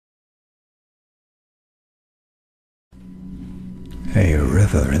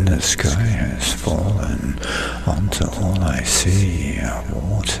river in the sky has fallen onto all I see,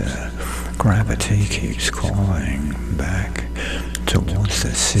 water. Gravity keeps calling back towards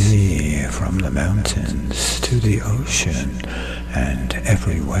the sea, from the mountains to the ocean, and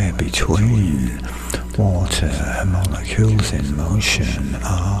everywhere between. Water molecules in motion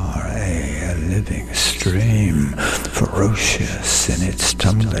are a living stream, ferocious in its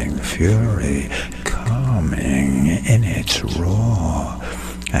tumbling fury, calming in its roar,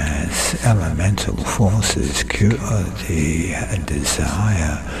 as elemental forces cure the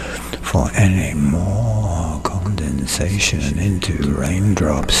desire for any more condensation into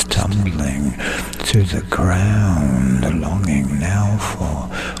raindrops tumbling to the ground, longing now for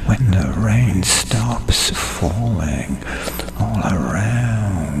when the rain stops falling all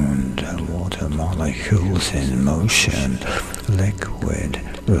around. Water molecules in motion, liquid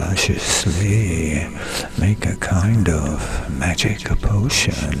lusciously, make a kind of magic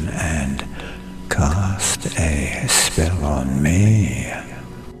potion and cast a spell on me.